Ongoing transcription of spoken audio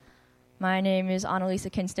My name is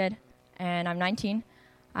Annalisa Kinstead, and I'm 19.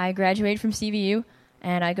 I graduated from CVU,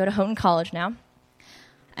 and I go to Houghton College now.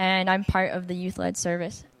 And I'm part of the youth-led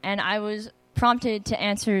service. And I was prompted to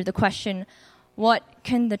answer the question, what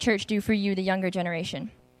can the church do for you, the younger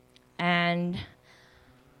generation? And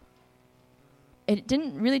it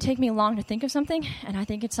didn't really take me long to think of something, and I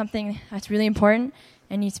think it's something that's really important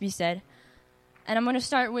and needs to be said. And I'm going to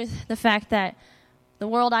start with the fact that the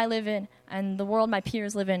world I live in and the world my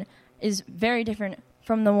peers live in is very different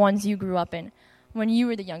from the ones you grew up in when you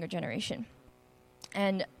were the younger generation.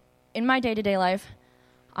 And in my day-to-day life,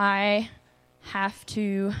 I have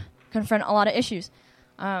to confront a lot of issues.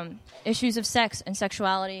 Issues of sex and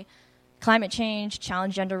sexuality, climate change,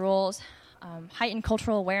 challenge gender roles, heightened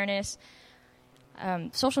cultural awareness,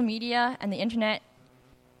 social media and the internet.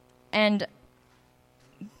 And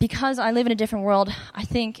because I live in a different world, I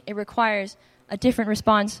think it requires a different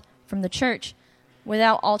response from the church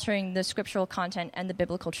without altering the scriptural content and the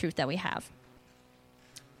biblical truth that we have.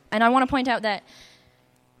 And I want to point out that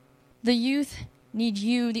the youth need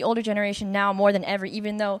you, the older generation, now more than ever,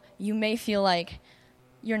 even though you may feel like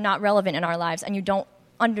you're not relevant in our lives and you don't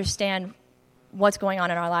understand what's going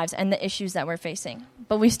on in our lives and the issues that we're facing.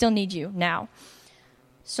 But we still need you now.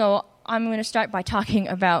 So I'm going to start by talking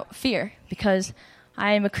about fear, because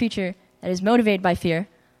I am a creature that is motivated by fear,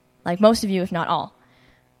 like most of you, if not all.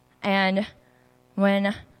 And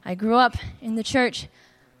when I grew up in the church,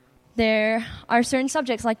 there are certain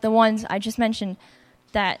subjects, like the ones I just mentioned,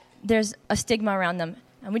 that there's a stigma around them,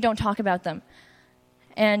 and we don't talk about them.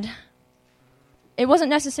 And it wasn't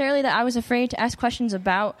necessarily that I was afraid to ask questions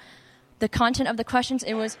about the content of the questions.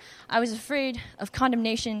 I was afraid of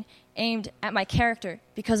condemnation aimed at my character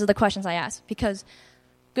because of the questions I asked, because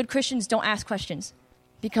good Christians don't ask questions,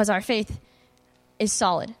 because our faith is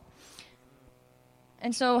solid.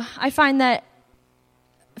 And so I find that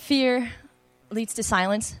fear leads to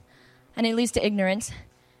silence, and it leads to ignorance,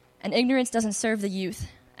 and ignorance doesn't serve the youth,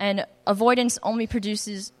 and avoidance only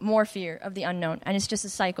produces more fear of the unknown, and it's just a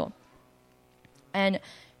cycle. And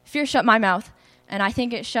fear shut my mouth, and I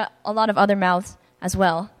think it shut a lot of other mouths as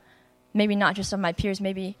well, maybe not just of my peers,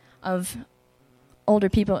 maybe of older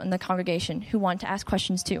people in the congregation who want to ask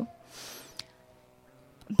questions too.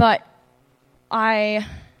 But I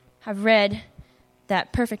have read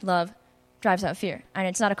that perfect love drives out fear, and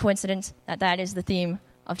it's not a coincidence that that is the theme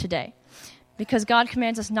of today, because God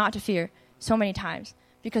commands us not to fear so many times,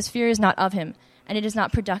 because fear is not of him, and it is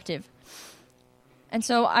not productive. And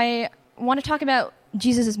so I want to talk about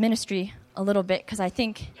Jesus' ministry a little bit, because I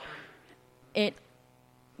think it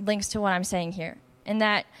links to what I'm saying here, in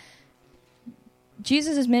that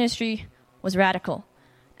Jesus' ministry was radical,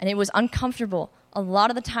 and it was uncomfortable a lot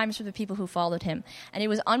of the times for the people who followed him, and it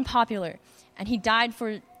was unpopular, and he died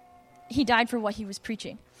for what he was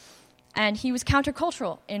preaching, and he was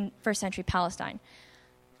countercultural in first century Palestine.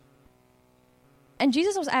 And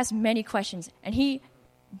Jesus was asked many questions, and he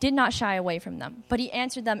did not shy away from them, but he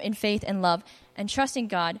answered them in faith and love, and trusting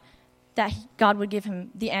God that God would give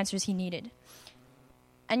him the answers he needed.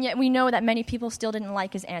 And yet we know that many people still didn't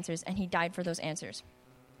like his answers, and he died for those answers.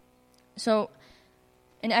 So,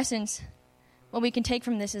 in essence, what we can take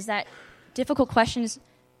from this is that difficult questions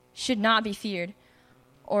should not be feared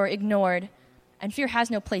or ignored, and fear has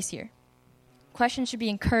no place here. Questions should be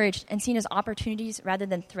encouraged and seen as opportunities rather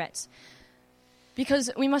than threats. Because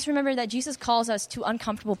we must remember that Jesus calls us to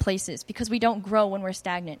uncomfortable places, because we don't grow when we're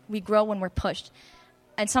stagnant. We grow when we're pushed.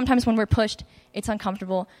 And sometimes when we're pushed, it's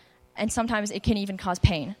uncomfortable, and sometimes it can even cause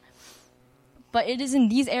pain. But it is in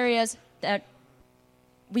these areas that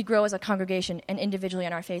we grow as a congregation and individually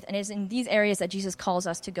in our faith, and it is in these areas that Jesus calls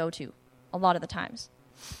us to go to a lot of the times.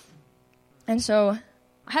 And so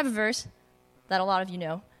I have a verse that a lot of you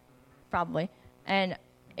know, probably, and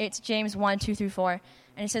it's James 1:2-4,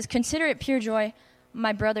 and it says, "Consider it pure joy,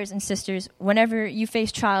 my brothers and sisters, whenever you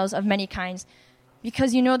face trials of many kinds,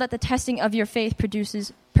 because you know that the testing of your faith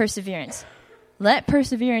produces perseverance. Let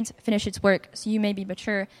perseverance finish its work, so you may be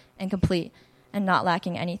mature and complete and not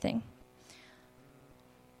lacking anything."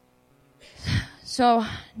 So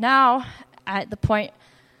now, at the point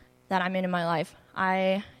that I'm in my life,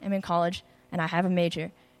 I am in college, and I have a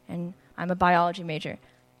major, and I'm a biology major,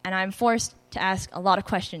 and I'm forced to ask a lot of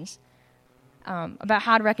questions about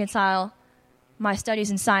how to reconcile my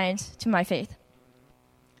studies in science to my faith.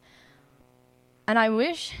 And I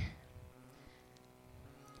wish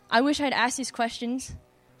I'd asked these questions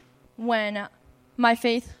when my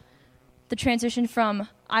faith, the transition from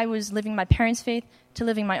I was living my parents' faith to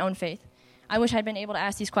living my own faith. I wish I'd been able to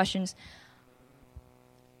ask these questions.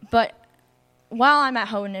 But while I'm at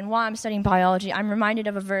Houghton and while I'm studying biology, I'm reminded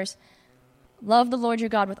of a verse Love the Lord your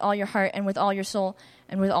God with all your heart and with all your soul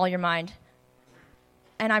and with all your mind.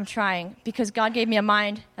 And I'm trying because God gave me a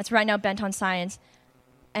mind that's right now bent on science,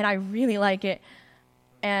 and I really like it.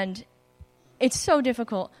 And it's so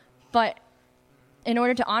difficult, but in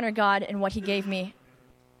order to honor God and what he gave me,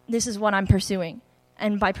 this is what I'm pursuing.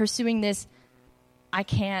 And by pursuing this, I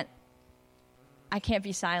can't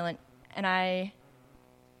be silent. And I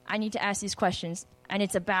need to ask these questions. And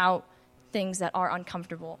it's about things that are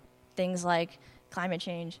uncomfortable. Things like climate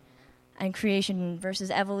change and creation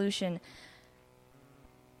versus evolution.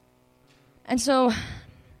 And so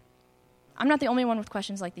I'm not the only one with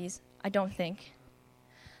questions like these, I don't think.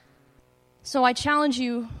 So I challenge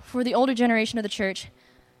you, for the older generation of the church,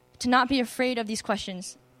 to not be afraid of these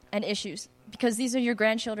questions and issues, because these are your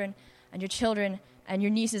grandchildren and your children and your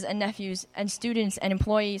nieces and nephews and students and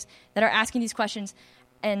employees that are asking these questions,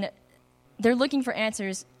 and they're looking for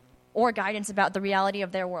answers or guidance about the reality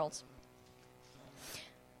of their worlds.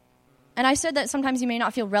 And I said that sometimes you may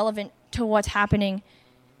not feel relevant to what's happening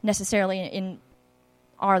necessarily in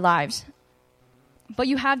our lives, but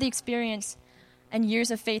you have the experience and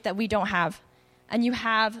years of faith that we don't have, and you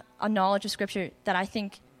have a knowledge of Scripture that I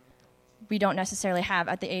think we don't necessarily have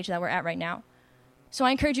at the age that we're at right now. So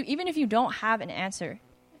I encourage you, even if you don't have an answer,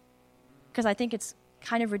 because I think it's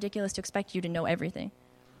kind of ridiculous to expect you to know everything,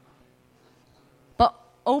 but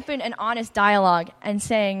open and honest dialogue and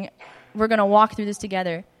saying, we're going to walk through this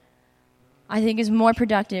together, I think is more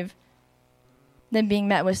productive than being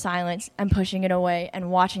met with silence and pushing it away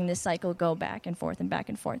and watching this cycle go back and forth and back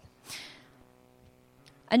and forth.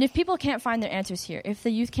 And if people can't find their answers here, if the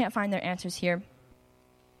youth can't find their answers here,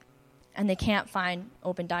 and they can't find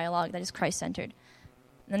open dialogue that is Christ-centered,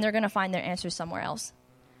 then they're going to find their answers somewhere else.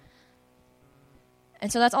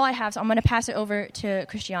 And so that's all I have. So I'm going to pass it over to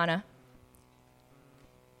Christiana.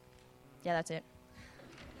 Yeah, that's it.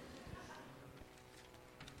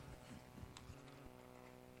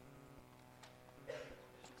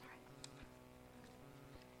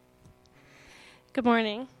 Good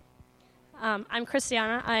morning. I'm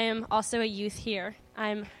Christiana. I am also a youth here.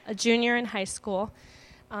 I'm a junior in high school.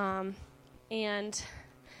 And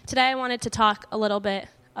today I wanted to talk a little bit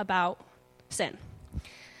about sin.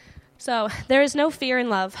 So there is no fear in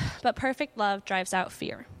love, but perfect love drives out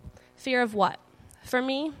fear. Fear of what? For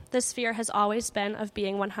me, this fear has always been of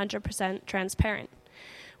being 100% transparent.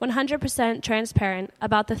 100% transparent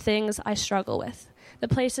about the things I struggle with, the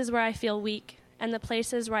places where I feel weak, and the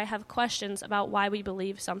places where I have questions about why we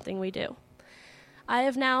believe something we do. I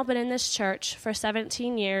have now been in this church for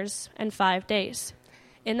 17 years and 5 days.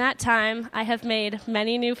 In that time, I have made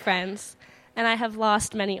many new friends, and I have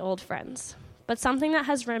lost many old friends. But something that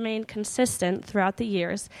has remained consistent throughout the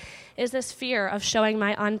years is this fear of showing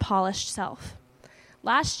my unpolished self.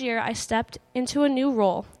 Last year, I stepped into a new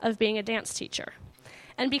role of being a dance teacher.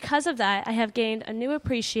 And because of that, I have gained a new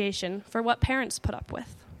appreciation for what parents put up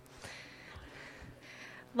with.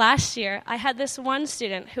 Last year, I had this one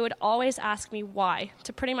student who would always ask me why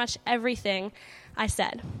to pretty much everything I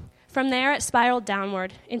said. From there, it spiraled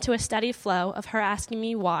downward into a steady flow of her asking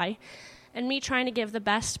me why, and me trying to give the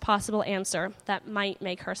best possible answer that might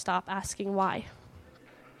make her stop asking why.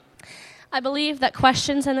 I believe that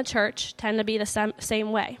questions in the church tend to be the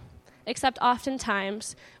same way, except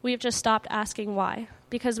oftentimes we've just stopped asking why,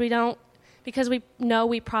 because we know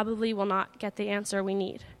we probably will not get the answer we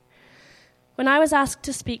need. When I was asked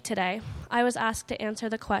to speak today, I was asked to answer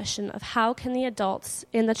the question of how can the adults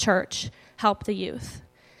in the church help the youth?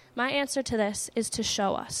 My answer to this is to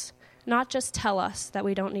show us, not just tell us that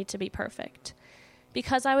we don't need to be perfect.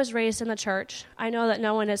 Because I was raised in the church, I know that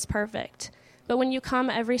no one is perfect. But when you come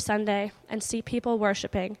every Sunday and see people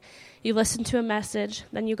worshiping, you listen to a message,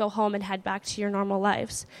 then you go home and head back to your normal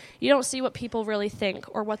lives. You don't see what people really think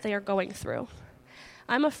or what they are going through.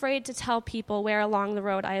 I'm afraid to tell people where along the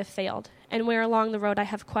road I have failed and where along the road I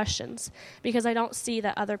have questions, because I don't see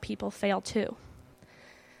that other people fail too.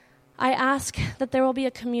 I ask that there will be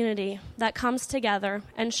a community that comes together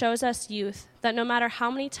and shows us youth that no matter how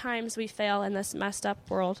many times we fail in this messed up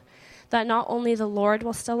world, that not only the Lord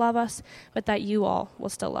will still love us, but that you all will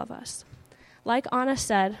still love us. Like Anna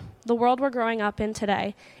said, the world we're growing up in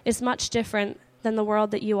today is much different than the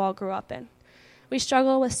world that you all grew up in. We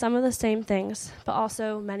struggle with some of the same things, but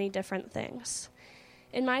also many different things.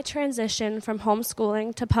 In my transition from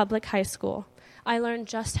homeschooling to public high school, I learned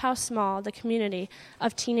just how small the community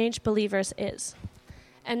of teenage believers is.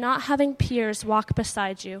 And not having peers walk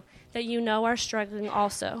beside you that you know are struggling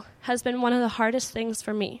also has been one of the hardest things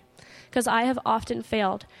for me, because I have often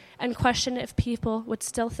failed and questioned if people would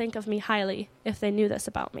still think of me highly if they knew this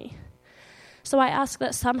about me. So I ask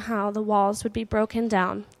that somehow the walls would be broken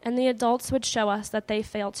down and the adults would show us that they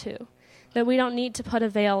fail too, that we don't need to put a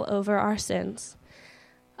veil over our sins.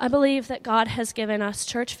 I believe that God has given us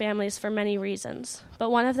church families for many reasons,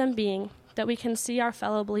 but one of them being that we can see our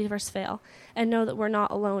fellow believers fail and know that we're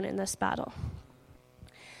not alone in this battle.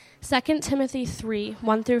 2 Timothy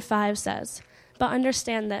 3:1-5 says, "But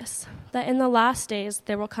understand this, that in the last days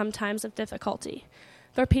there will come times of difficulty,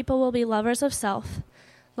 for people will be lovers of self,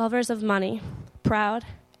 lovers of money, proud,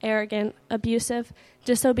 arrogant, abusive,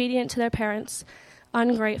 disobedient to their parents,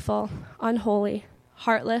 ungrateful, unholy,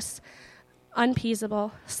 heartless,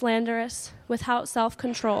 unappeasable, slanderous, without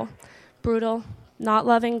self-control, brutal, not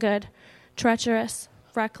loving good, treacherous,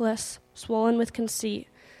 reckless, swollen with conceit,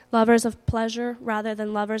 lovers of pleasure rather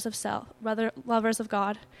than lovers of self, rather lovers of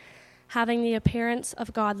God, having the appearance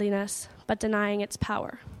of godliness but denying its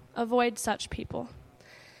power. Avoid such people."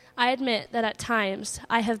 I admit that at times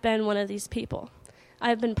I have been one of these people. I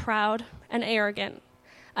have been proud and arrogant.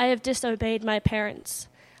 I have disobeyed my parents.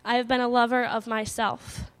 I have been a lover of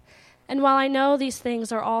myself. And while I know these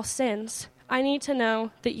things are all sins, I need to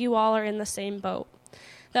know that you all are in the same boat.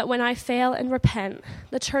 That when I fail and repent,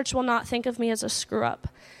 the church will not think of me as a screw-up,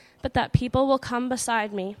 but that people will come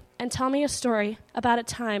beside me and tell me a story about a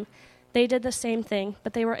time they did the same thing,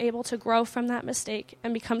 but they were able to grow from that mistake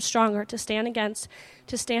and become stronger to stand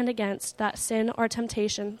against that sin or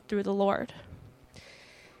temptation through the Lord.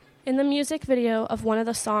 In the music video of one of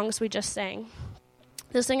the songs we just sang,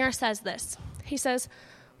 the singer says this. He says,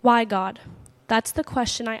 "Why, God? That's the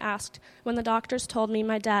question I asked when the doctors told me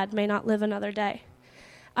my dad may not live another day.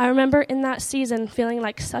 I remember in that season feeling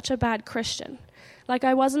like such a bad Christian, like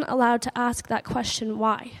I wasn't allowed to ask that question,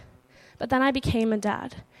 why? But then I became a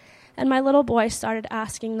dad, and my little boy started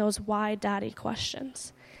asking those why daddy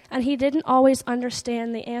questions. And he didn't always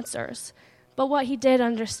understand the answers, but what he did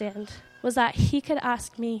understand was that he could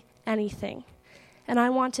ask me anything. And I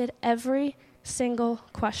wanted every single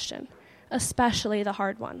question, especially the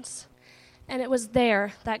hard ones. And it was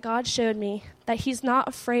there that God showed me that he's not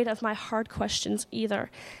afraid of my hard questions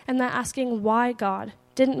either, and that asking why God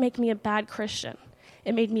didn't make me a bad Christian.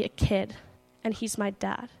 It made me a kid, and he's my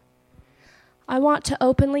dad. I want to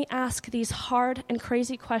openly ask these hard and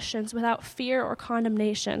crazy questions without fear or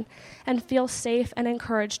condemnation, and feel safe and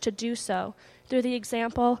encouraged to do so through the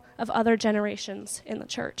example of other generations in the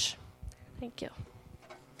church. Thank you.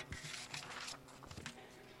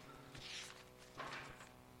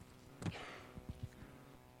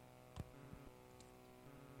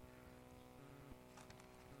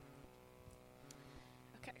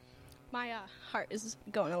 My heart is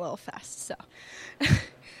going a little fast, so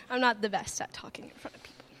I'm not the best at talking in front of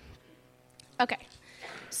people. Okay.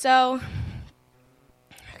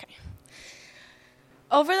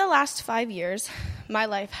 Over the last 5 years, my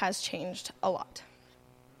life has changed a lot.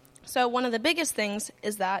 So one of the biggest things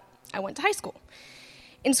is that I went to high school.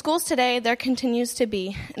 In schools today, there continues to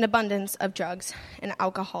be an abundance of drugs and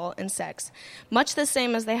alcohol and sex, much the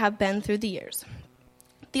same as they have been through the years.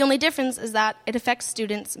 The only difference is that it affects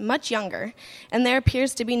students much younger, and there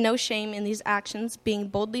appears to be no shame in these actions being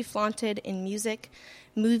boldly flaunted in music,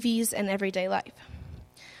 movies, and everyday life.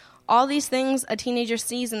 All these things a teenager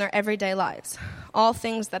sees in their everyday lives, all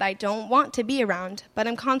things that I don't want to be around, but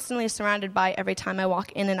I'm constantly surrounded by every time I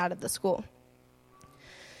walk in and out of the school.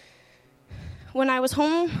 When I was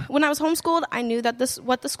homeschooled, I knew that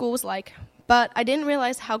what the school was like, but I didn't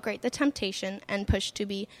realize how great the temptation and push to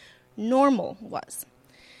be normal was.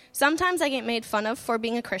 Sometimes I get made fun of for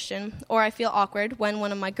being a Christian, or I feel awkward when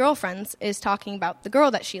one of my girlfriends is talking about the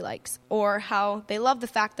girl that she likes, or how they love the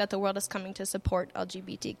fact that the world is coming to support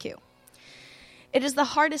LGBTQ. It is the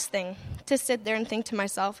hardest thing to sit there and think to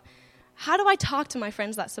myself, how do I talk to my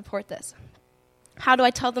friends that support this? How do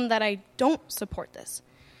I tell them that I don't support this?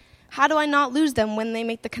 How do I not lose them when they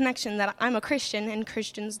make the connection that I'm a Christian and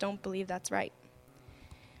Christians don't believe that's right?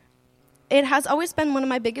 It has always been one of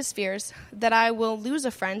my biggest fears that I will lose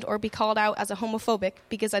a friend or be called out as a homophobic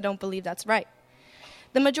because I don't believe that's right.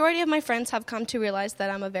 The majority of my friends have come to realize that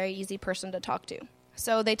I'm a very easy person to talk to.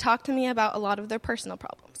 So they talk to me about a lot of their personal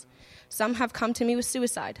problems. Some have come to me with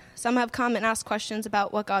suicide. Some have come and asked questions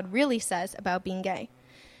about what God really says about being gay.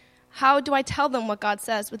 How do I tell them what God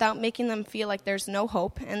says without making them feel like there's no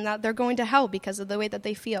hope and that they're going to hell because of the way that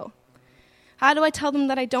they feel? How do I tell them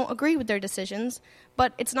that I don't agree with their decisions,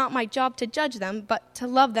 but it's not my job to judge them, but to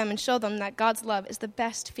love them and show them that God's love is the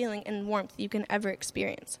best feeling and warmth you can ever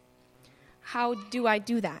experience? How do I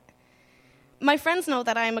do that? My friends know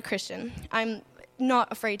that I am a Christian. I'm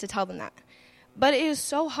not afraid to tell them that. But it is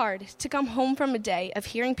so hard to come home from a day of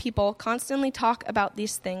hearing people constantly talk about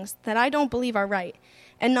these things that I don't believe are right,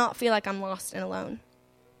 and not feel like I'm lost and alone,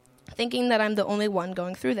 thinking that I'm the only one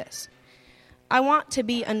going through this. I want to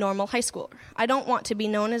be a normal high schooler. I don't want to be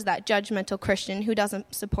known as that judgmental Christian who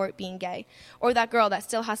doesn't support being gay, or that girl that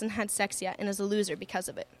still hasn't had sex yet and is a loser because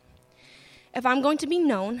of it. If I'm going to be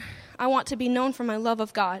known, I want to be known for my love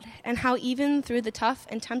of God and how even through the tough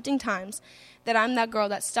and tempting times that I'm that girl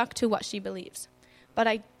that stuck to what she believes. But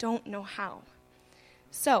I don't know how.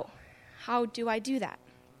 So, how do I do that?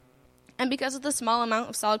 And because of the small amount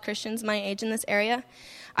of solid Christians my age in this area,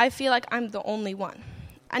 I feel like I'm the only one.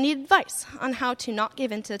 I need advice on how to not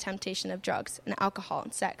give in to the temptation of drugs and alcohol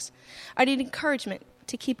and sex. I need encouragement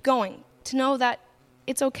to keep going, to know that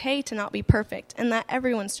it's okay to not be perfect and that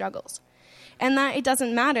everyone struggles. And that it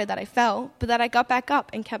doesn't matter that I fell, but that I got back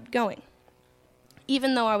up and kept going,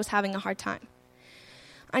 even though I was having a hard time.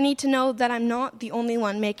 I need to know that I'm not the only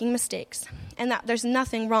one making mistakes and that there's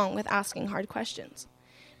nothing wrong with asking hard questions,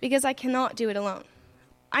 because I cannot do it alone.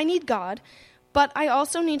 I need God, but I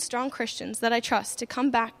also need strong Christians that I trust to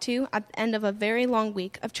come back to at the end of a very long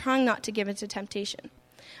week of trying not to give in to temptation.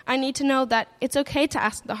 I need to know that it's okay to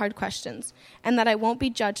ask the hard questions and that I won't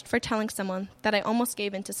be judged for telling someone that I almost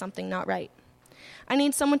gave into something not right. I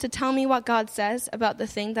need someone to tell me what God says about the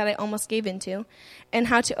thing that I almost gave into and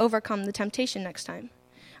how to overcome the temptation next time.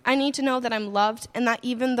 I need to know that I'm loved and that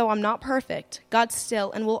even though I'm not perfect, God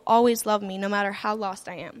still and will always love me no matter how lost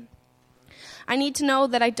I am. I need to know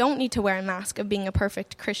that I don't need to wear a mask of being a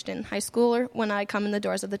perfect Christian high schooler when I come in the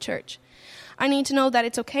doors of the church. I need to know that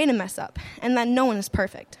it's okay to mess up and that no one is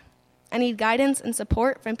perfect. I need guidance and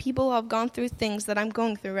support from people who have gone through things that I'm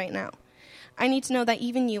going through right now. I need to know that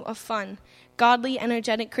even you, a fun, godly,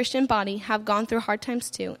 energetic Christian body, have gone through hard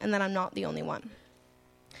times too, and that I'm not the only one.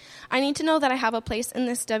 I need to know that I have a place in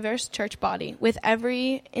this diverse church body with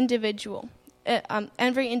every individual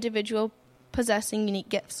possessing unique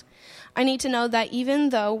gifts. I need to know that even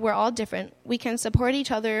though we're all different, we can support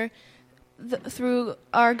each other through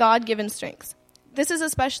our God-given strengths. This is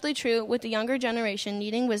especially true with the younger generation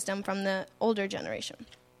needing wisdom from the older generation.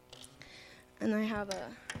 And I have a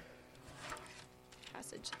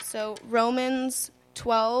passage. So Romans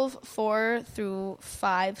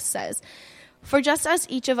 12:4-5 says, For just as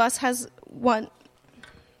each of us has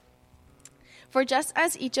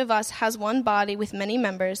one body with many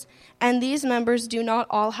members, and these members do not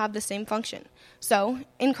all have the same function. So,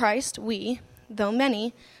 in Christ, we, though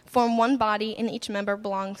many, form one body, and each member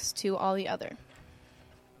belongs to all the other.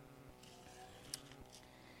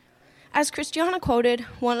 As Christiana quoted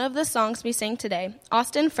one of the songs we sang today,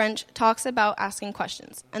 Austin French talks about asking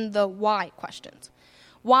questions, and the why questions.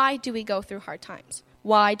 Why do we go through hard times?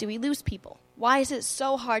 Why do we lose people? Why is it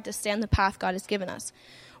so hard to stay on the path God has given us?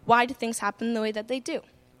 Why do things happen the way that they do?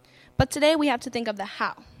 But today we have to think of the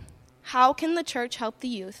how. How can the church help the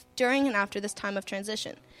youth during and after this time of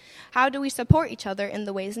transition? How do we support each other in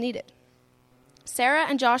the ways needed? Sarah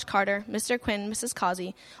and Josh Carter, Mr. Quinn, Mrs.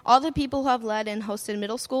 Causey, all the people who have led and hosted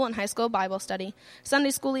middle school and high school Bible study, Sunday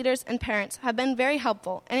school leaders, and parents have been very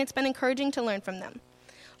helpful, and it's been encouraging to learn from them.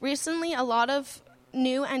 Recently, a lot of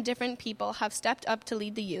new and different people have stepped up to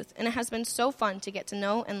lead the youth, and it has been so fun to get to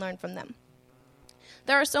know and learn from them.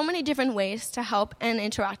 There are so many different ways to help and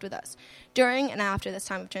interact with us during and after this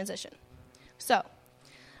time of transition. So,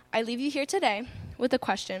 I leave you here today with the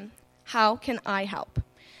question, how can I help?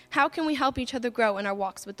 How can we help each other grow in our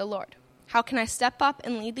walks with the Lord? How can I step up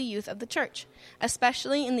and lead the youth of the church,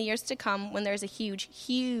 especially in the years to come when there's a huge,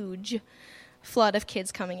 huge flood of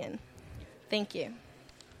kids coming in? Thank you.